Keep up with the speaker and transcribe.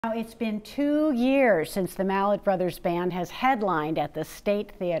Now, it's been 2 years since the Mallett Brothers Band has headlined at the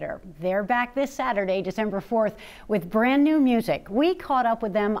State Theater. They're back this Saturday, December 4th, with brand new music. We caught up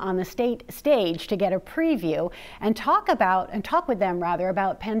with them on the state stage to get a preview and talk with them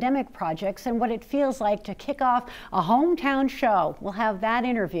about pandemic projects and what it feels like to kick off a hometown show. We'll have that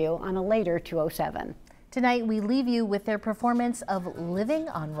interview on a later 207. Tonight, we leave you with their performance of Living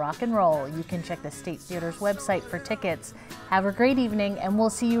on Rock and Roll. You can check the State Theater's website for tickets. Have a great evening, and we'll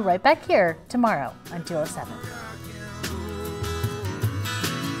see you right back here tomorrow on 207.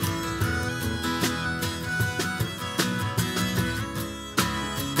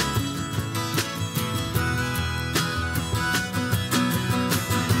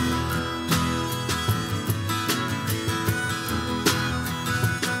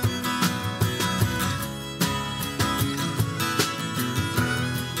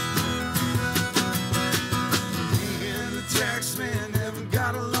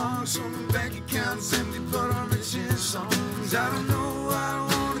 So my bank account's empty, but I'm rich in songs. I don't know, I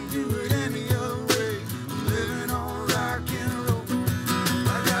don't want to do it any other way. I'm living on rock and roll.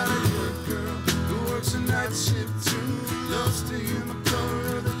 I got a good girl who works a night shift too. Loves to hear my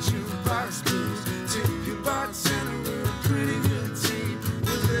color of the jukebox blues. Tip your bartender, we're a pretty good team.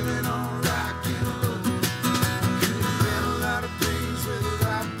 We're living on rock and roll. Could have been a lot of things with a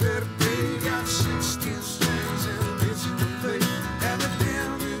lot better pay. Got 16 strings and a bitch to play.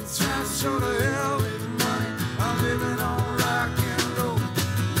 So the hell with money, I'm living on rock and roll,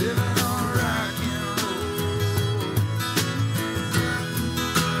 living on rock and roll,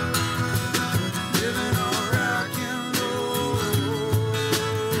 living on rock and roll.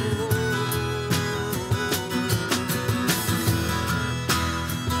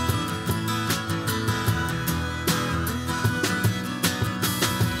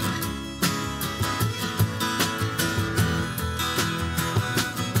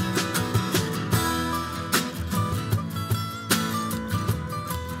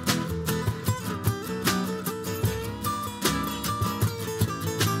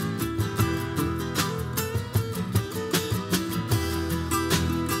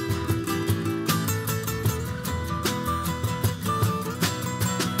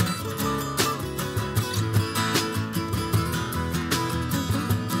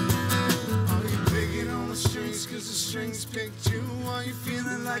 Strings picked you. Are you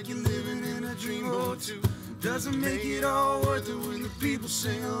feeling like you're living in a dream or two? Doesn't make it all worth it when the people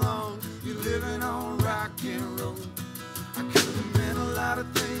sing along. You're living on rock and roll. I could have meant a lot of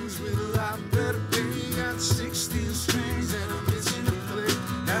things with a lot better pay. Got 16 strings and a